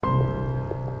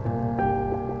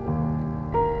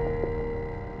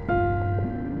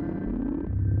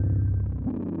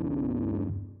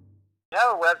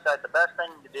have a website, the best thing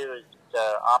to do is to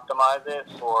optimize it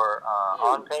for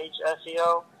on-page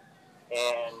SEO.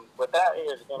 And what that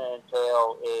is going to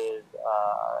entail is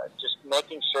just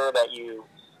making sure that you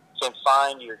can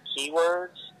find your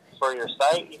keywords for your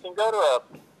site. You can go to a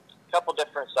couple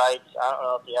different sites. I don't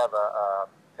know if you have a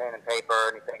pen and paper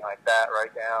or anything like that.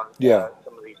 Write down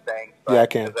some of these things. But, yeah, I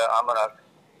can. I'm going to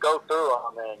go through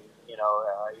them, and you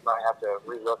might have to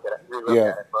relook at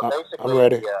it. But basically, I'm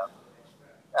ready.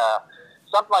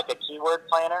 Something like a keyword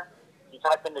planner. You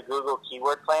type into Google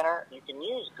Keyword Planner, you can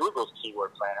use Google's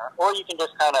Keyword Planner, or you can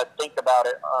just kind of think about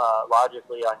it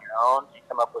logically on your own and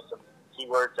come up with some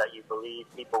keywords that you believe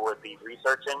people would be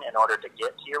researching in order to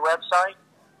get to your website.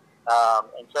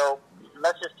 And so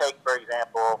let's just take, for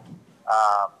example,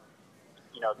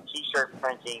 T-shirt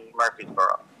printing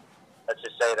Murfreesboro. Let's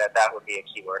just say that would be a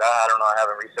keyword. I don't know, I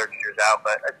haven't researched yours out,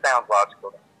 but it sounds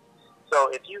logical to me. So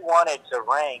if you wanted to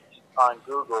rank on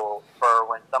Google for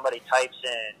when somebody types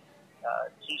in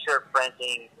T-shirt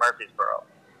printing Murfreesboro,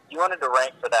 if you wanted to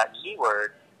rank for that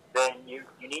keyword, then you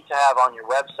need to have on your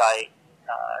website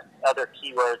other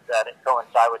keywords that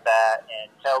coincide with that, and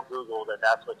tell Google that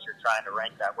that's what you're trying to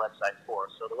rank that website for.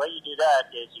 So the way you do that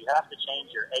is you have to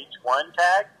change your H1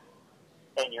 tag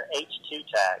and your H2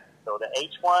 tag. So the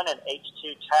H1 and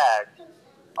H2 tags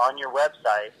on your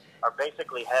website are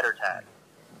basically header tags.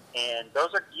 And those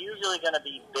are usually going to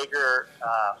be bigger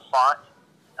font.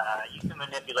 You can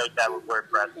manipulate that with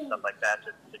WordPress and stuff like that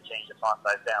to change the font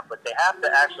size down. But they have to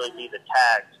actually be the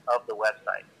tags of the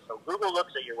website. So Google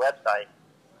looks at your website,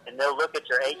 and they'll look at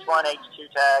your H1, H2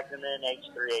 tags, and then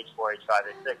H3, H4,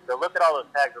 H5, H6. They'll look at all those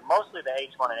tags, but mostly the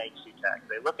H1 and H2 tags.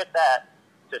 They look at that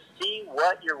to see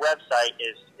what your website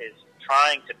is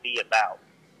trying to be about.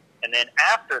 And then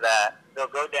after that,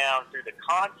 they'll go down through the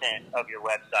content of your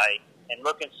website and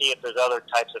look and see if there's other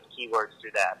types of keywords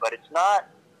through that. But it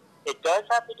does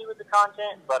have to do with the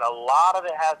content, but a lot of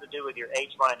it has to do with your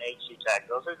H1 and H2 tags.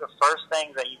 Those are the first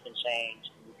things that you can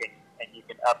change and you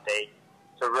can update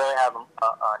to really have an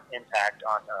impact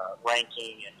on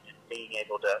ranking and being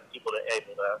able to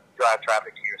drive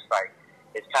traffic to your site.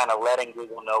 It's kind of letting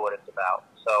Google know what it's about.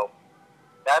 So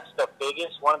that's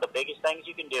one of the biggest things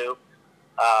you can do.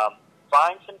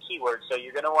 Find some keywords. So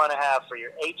you're going to want to have for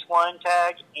your H1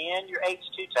 tag and your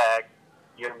H2 tag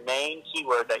your main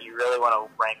keyword that you really want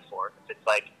to rank for. If it's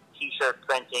like T-shirt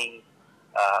printing,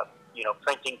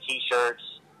 printing T-shirts,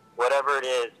 whatever it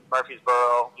is,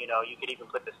 Murfreesboro, you could even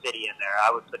put the city in there.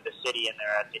 I would put the city in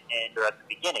there at the end or at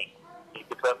the beginning. You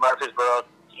could put Murfreesboro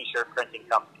T-shirt printing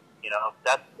company.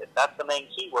 If that's the main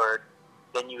keyword,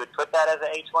 then you would put that as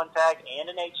an H1 tag and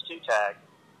an H2 tag.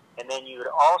 And then you would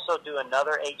also do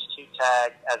another H2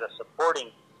 tag as a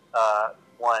supporting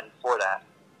one for that.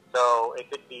 So it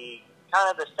could be kind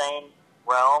of the same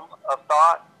realm of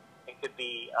thought. It could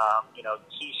be,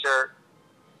 T-shirt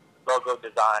logo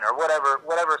design or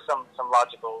whatever some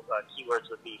logical keywords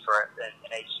would be for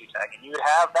an H2 tag. And you would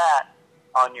have that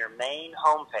on your main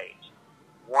homepage.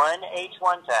 One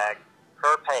H1 tag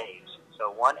per page.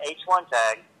 So one H1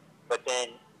 tag, but then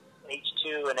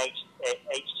H2 and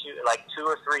H2, like 2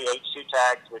 or 3 H2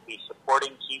 tags would be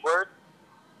supporting keywords.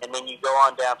 And then you go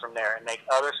on down from there and make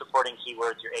other supporting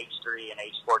keywords your H3 and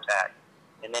H4 tags.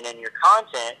 And then in your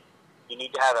content, you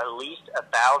need to have at least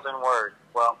 1,000 words.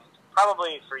 Well,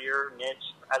 probably for your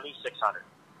niche, at least 600.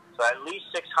 So at least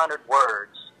 600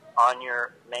 words on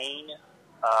your main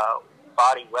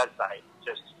body website,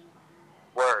 just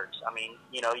words. I mean,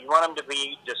 you want them to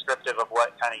be descriptive of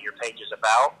what kind of your page is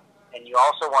about, and you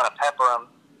also want to pepper them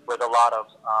with a lot of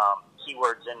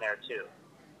keywords in there too.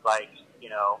 Like,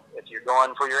 if you're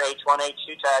going for your H1,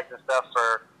 H2 tags and stuff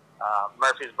for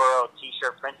Murfreesboro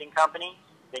T-shirt printing company,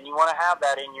 then you want to have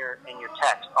that in your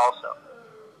text also.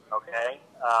 Okay?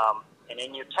 And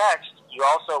in your text, you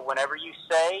also, whenever you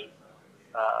say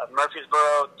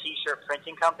Murfreesboro T-shirt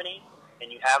printing company, and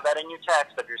you have that in your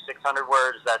text of your 600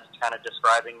 words that's kind of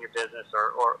describing your business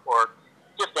or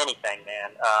just anything,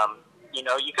 man.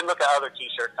 You can look at other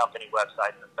T-shirt company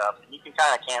websites and stuff, and you can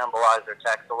kind of cannibalize their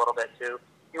text a little bit too.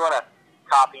 You want to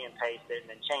copy and paste it and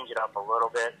then change it up a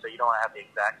little bit so you don't have the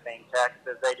exact same text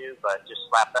as they do, but just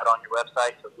slap that on your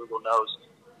website so Google knows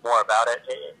more about it.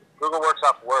 Google works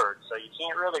off words, so you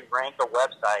can't really rank a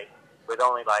website with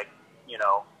only 50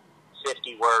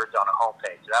 words on a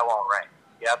homepage. That won't rank.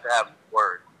 You have to have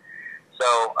words.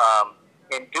 So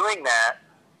in doing that,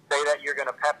 say that you're going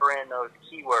to pepper in those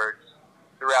keywords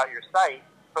throughout your site,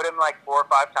 put them 4 or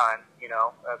 5 times,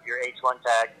 of your H1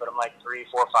 tag, put them 3,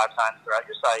 4, 5 times throughout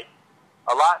your site.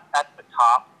 A lot at the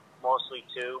top, mostly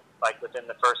 2, within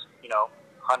the first,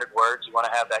 100 words, you want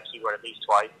to have that keyword at least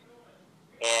twice.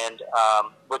 And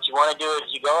what you want to do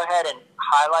is you go ahead and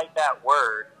highlight that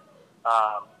word,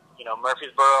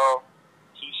 Murfreesboro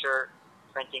T-shirt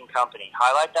printing company.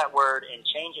 Highlight that word and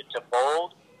change it to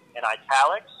bold and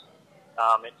italics.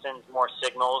 It sends more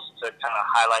signals to kind of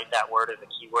highlight that word as a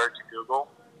keyword to Google.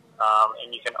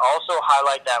 And you can also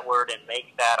highlight that word and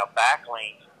make that a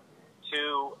backlink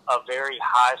to a very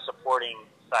high supporting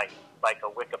site, like a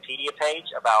Wikipedia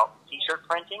page about T-shirt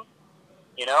printing,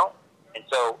 And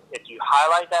so if you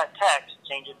highlight that text,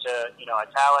 change it to,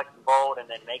 italic and bold, and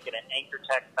then make it an anchor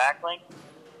text backlink.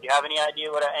 Do you have any idea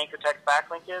what an anchor text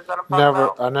backlink is that I'm talking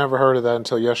about? I never heard of that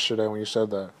until yesterday when you said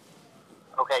that.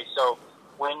 Okay, so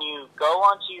when you go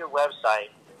onto your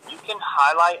website, you can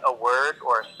highlight a word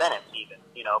or a sentence even,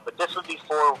 but this would be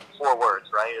four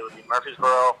words, right? It would be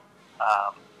Murfreesboro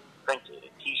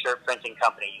T-shirt printing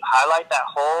company. You highlight that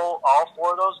all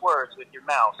four of those words with your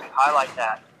mouse. You highlight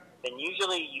that. Then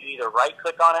usually you either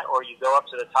right-click on it or you go up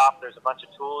to the top. There's a bunch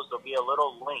of tools. There'll be a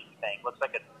little link thing. Looks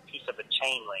like a piece of a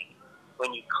chain link.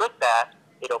 When you click that,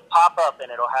 it'll pop up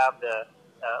and it'll have the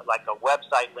like a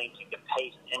website link you can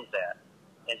paste into that.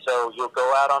 And so you'll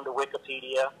go out onto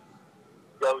Wikipedia,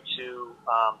 go to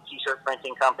T-shirt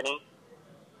printing company,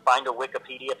 find a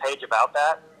Wikipedia page about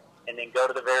that, and then go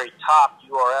to the very top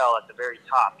URL at the very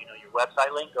top. Your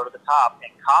website link, go to the top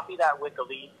and copy that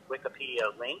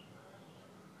Wikipedia link,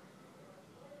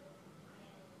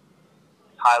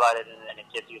 highlight it, and then it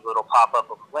gives you a little pop-up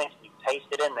of a link. You paste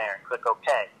it in there and click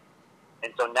OK.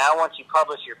 And so now once you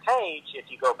publish your page, if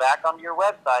you go back onto your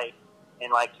website in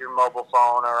like your mobile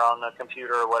phone or on the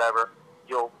computer or whatever,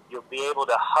 you'll be able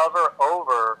to hover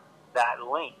over that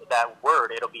link, that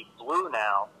word. It'll be blue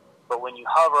now, but when you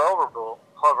hover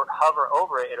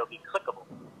over it, it'll be clickable.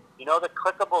 The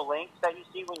clickable links that you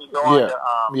see when you go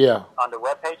onto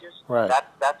web pages? Right.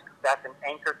 That's an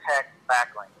anchor text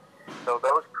backlink. So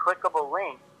those clickable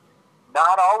links,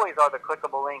 not always are the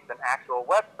clickable links an actual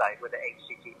website with the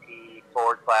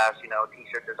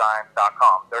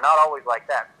http://t-shirtdesigns.com. They're not always like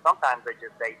that. Sometimes they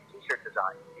just say t-shirt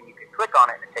design, and you can click on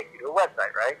it and it takes you to a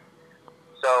website, right?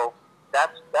 So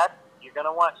that's you're going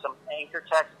to want some anchor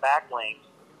text backlinks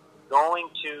going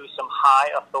to some high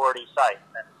authority sites.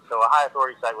 So a high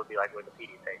authority site would be like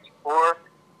Wikipedia page, or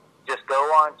just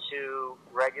go on to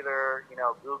regular,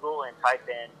 Google and type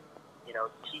in,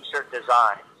 T-shirt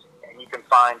designs, and you can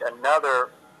find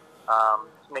another,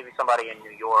 maybe somebody in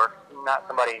New York, not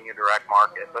somebody in your direct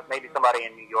market, but maybe somebody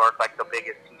in New York, like the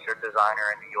biggest T-shirt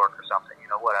designer in New York or something,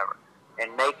 whatever,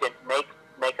 and make a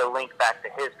link back to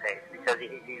his page, because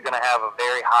he's going to have a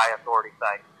very high authority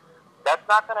site. That's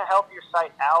not going to help your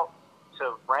site out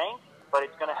to rank, but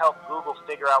it's going to help Google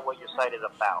figure out what your site is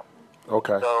about.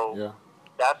 Okay. So yeah.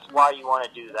 That's why you want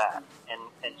to do that.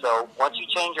 And so once you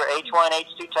change your H1,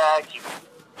 H2 tags, you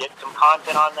get some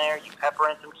content on there, you pepper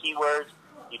in some keywords,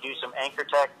 you do some anchor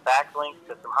text backlinks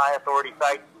to some high authority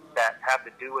sites that have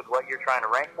to do with what you're trying to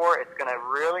rank for. It's going to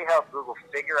really help Google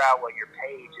figure out what your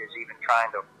page is even trying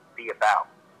to be about,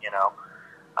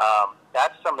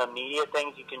 That's some immediate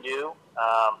things you can do.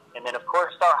 And then, of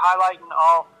course, start highlighting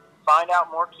find out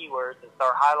more keywords and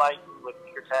start highlighting with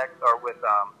your text or with,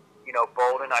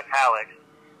 bold and italics,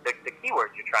 the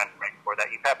keywords you're trying to rank for that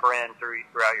you pepper in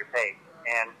throughout your page.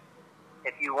 And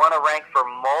if you want to rank for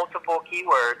multiple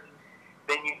keywords,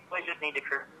 then you really just need to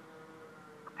create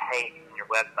a page in your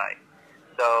website.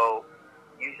 So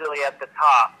usually at the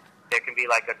top, there can be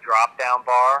like a drop-down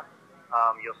bar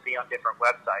you'll see on different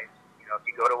websites. If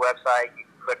you go to a website, you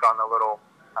can click on the little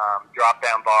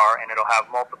drop-down bar, and it'll have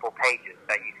multiple pages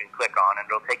that you can click on, and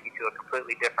it'll take you to a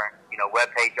completely different, web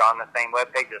page on the same web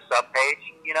page, a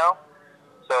sub-page,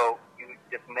 So you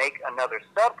just make another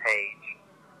sub-page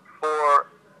for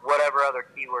whatever other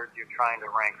keywords you're trying to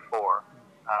rank for.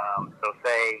 So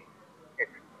say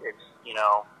it's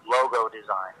logo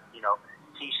design,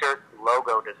 T-shirt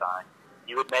logo design.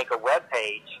 You would make a web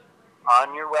page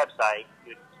on your website.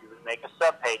 You would make a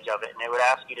sub-page of it, and it would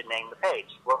ask you to name the page.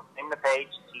 Well, name the page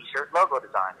T-shirt logo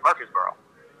design, Murfreesboro.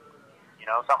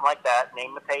 Something like that.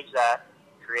 Name the page that.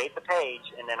 Create the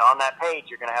page, and then on that page,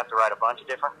 you're going to have to write a bunch of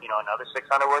different, another 600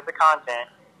 words of content.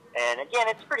 And again,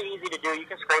 it's pretty easy to do. You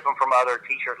can scrape them from other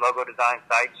T-shirt logo design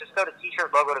sites. Just go to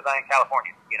T-shirt logo design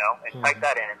California, and type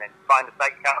that in, and then find the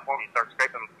site in California, and start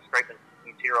scraping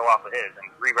material off of his, and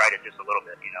rewrite it just a little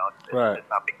bit. It's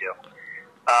not a big deal.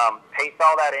 Paste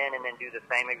all that in, and then do the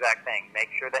same exact thing. Make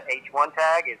sure the H1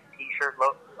 tag is T-shirt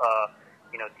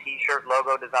T-shirt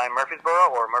logo design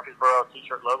Murfreesboro, or Murfreesboro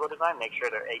T-shirt logo design. Make sure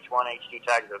their H1, H2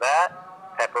 tags are that.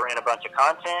 Pepper in a bunch of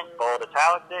content, bold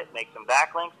italics it, make some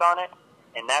backlinks on it,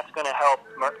 and that's going to help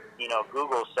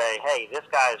Google say, hey, this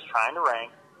guy is trying to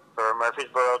rank for for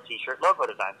Murfreesboro t-shirt logo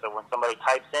design. So when somebody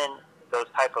types in those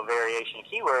type of variation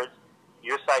keywords,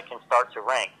 your site can start to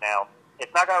rank. Now,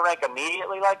 it's not going to rank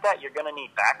immediately like that. You're going to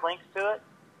need backlinks to it.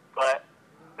 But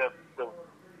the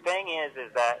thing is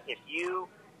that if you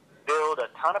build a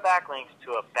ton of backlinks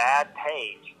to a bad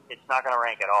page, it's not going to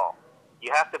rank at all.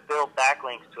 You have to build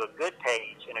backlinks to a good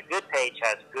page, and a good page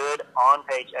has good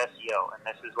on-page SEO. And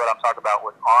this is what I'm talking about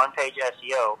with on-page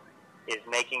SEO, is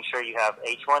making sure you have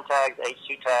H1 tags,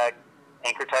 H2 tags,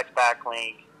 anchor text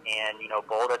backlink, and,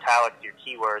 bold italics, your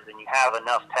keywords, and you have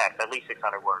enough text, at least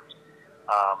 600 words.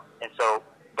 And so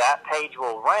that page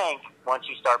will rank once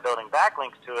you start building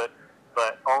backlinks to it,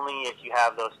 but only if you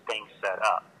have those things set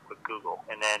up with Google.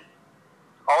 And then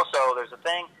also there's a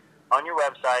thing on your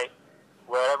website,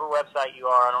 whatever website you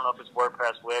are, I don't know if it's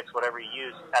WordPress, Wix, whatever you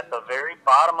use, at the very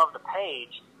bottom of the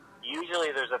page,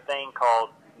 usually there's a thing called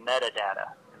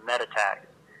metadata, meta tags.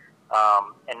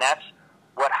 And that's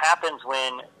what happens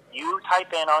when you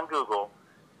type in on Google,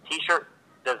 t-shirt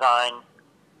design,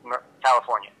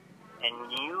 California. And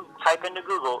when you type into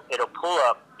Google, it'll pull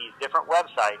up these different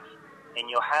websites, and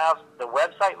you'll have the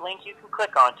website link you can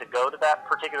click on to go to that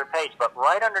particular page. But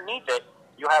right underneath it,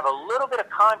 you'll have a little bit of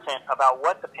content about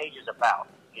what the page is about.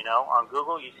 On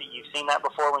Google, you've seen that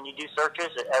before when you do searches.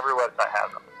 Every website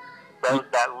has them. So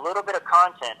that little bit of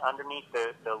content underneath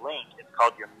the link is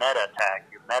called your meta tag,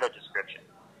 your meta description.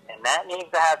 And that needs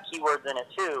to have keywords in it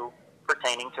too,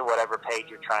 pertaining to whatever page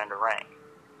you're trying to rank.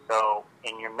 So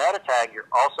in your meta tag, you're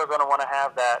also going to want to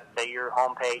have that, say your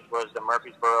home page was the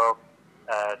Murfreesboro,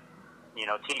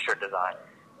 t-shirt design.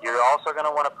 You're also going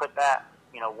to want to put that,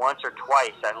 once or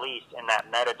twice at least in that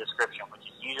meta description, which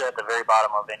is usually at the very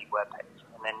bottom of any web page.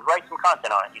 And then write some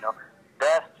content on it,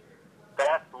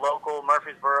 best local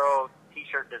Murfreesboro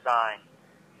t-shirt design,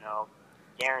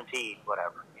 guaranteed,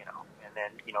 whatever, and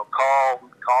then,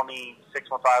 call me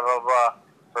 615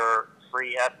 for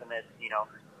free estimates,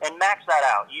 and max that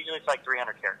out. Usually it's like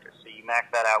 300 characters. So you max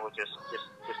that out with just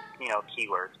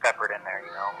keywords peppered in there,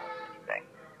 anything.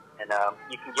 And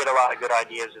you can get a lot of good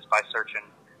ideas just by searching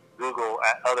Google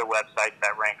at other websites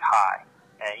that rank high,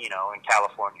 in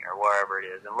California or wherever it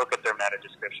is, and look at their meta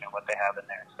description, what they have in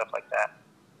there, and stuff like that.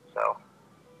 So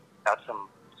that's some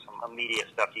immediate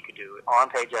stuff you could do.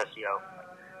 On-page SEO.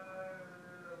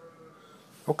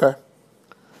 Okay.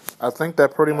 I think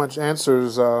that pretty much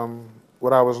answers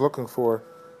what I was looking for.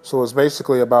 So it's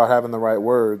basically about having the right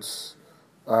words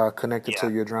connected to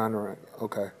your genre.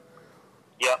 Okay.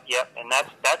 Yep. And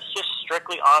that's just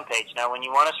strictly on-page. Now, when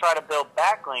you want to try to build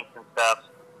backlinks and stuff,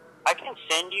 I can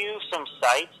send you some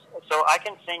sites. So I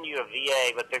can send you a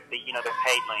VA, but they're paid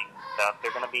links and stuff.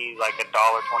 They're going to be like $1.25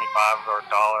 or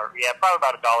 $1. Yeah, probably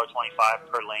about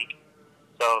 $1.25 per link.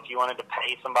 So if you wanted to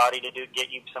pay somebody to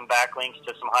get you some backlinks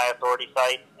to some high authority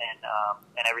sites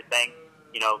and everything,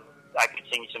 I could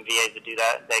send you some VAs to do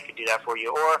that. They could do that for you,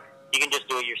 or you can just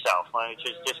do it yourself, which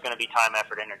is just going to be time,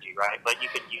 effort, energy, right? But you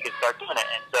could start doing it.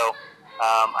 And so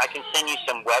I can send you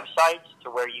some websites to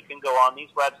where you can go on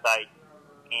these websites,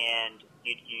 and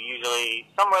you usually,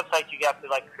 some websites you have to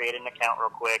create an account real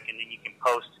quick, and then you can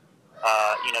post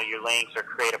your links or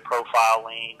create a profile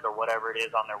link or whatever it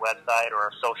is on their website, or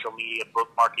a social media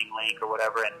bookmarking link or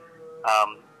whatever. And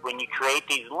when you create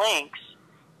these links,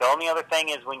 the only other thing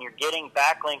is when you're getting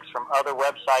backlinks from other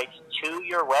websites to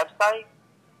your website,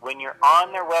 when you're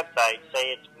on their website,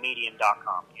 say it's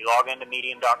Medium.com. You log into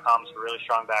Medium.com, it's a really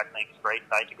strong backlink, it's a great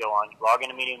site to go on. You log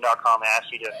into Medium.com, it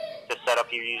asks you to set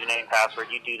up your username and password.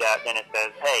 You do that, then it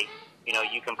says, hey,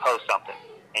 you can post something.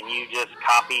 And you just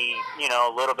copy, a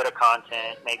little bit of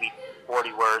content, maybe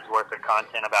 40 words worth of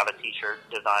content about a t-shirt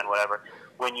design, whatever.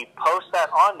 When you post that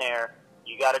on there,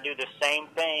 you got to do the same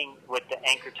thing with the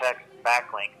anchor text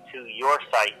backlink to your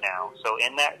site now. So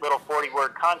in that little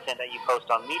 40-word content that you post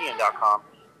on Medium.com,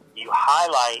 you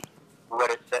highlight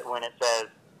what it said when it says,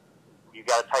 you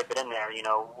got to type it in there.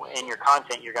 In your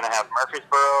content, you're going to have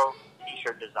Murfreesboro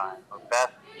t-shirt design, or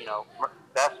best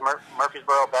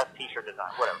Murfreesboro best t-shirt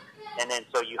design, whatever. And then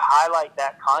so you highlight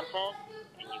that content,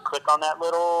 and you click on that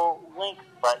little link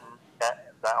button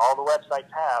that all the websites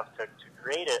have to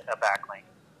create a backlink,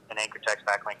 an anchor text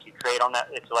backlink. You create on that,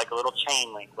 it's like a little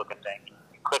chain link looking thing.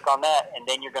 You click on that, and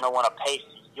then you're going to want to paste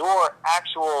your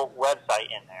actual website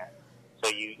in there. So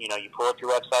you pull up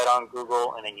your website on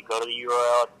Google, and then you go to the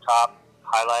URL at the top,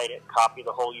 highlight it, copy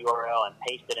the whole URL, and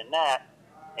paste it in that.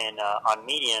 And on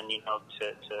Medium,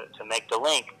 to make the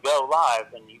link go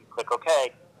live, and you click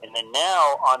OK. And then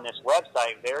now on this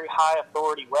website, very high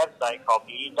authority website called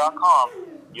Medium.com,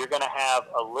 you're going to have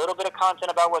a little bit of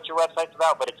content about what your website's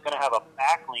about, but it's going to have a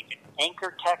backlink, an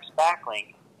anchor text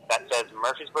backlink that says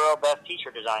Murfreesboro Best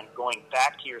T-shirt design going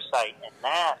back to your site, and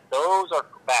those are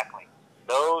backlinks.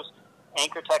 Those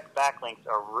anchor text backlinks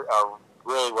are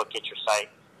really what gets your site,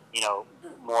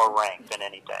 more ranked than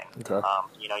anything. Okay.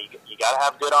 You got to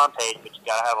have good on page, but you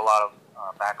got to have a lot of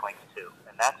backlinks too,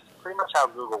 and that's pretty much how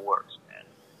Google works, man.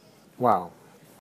 Wow.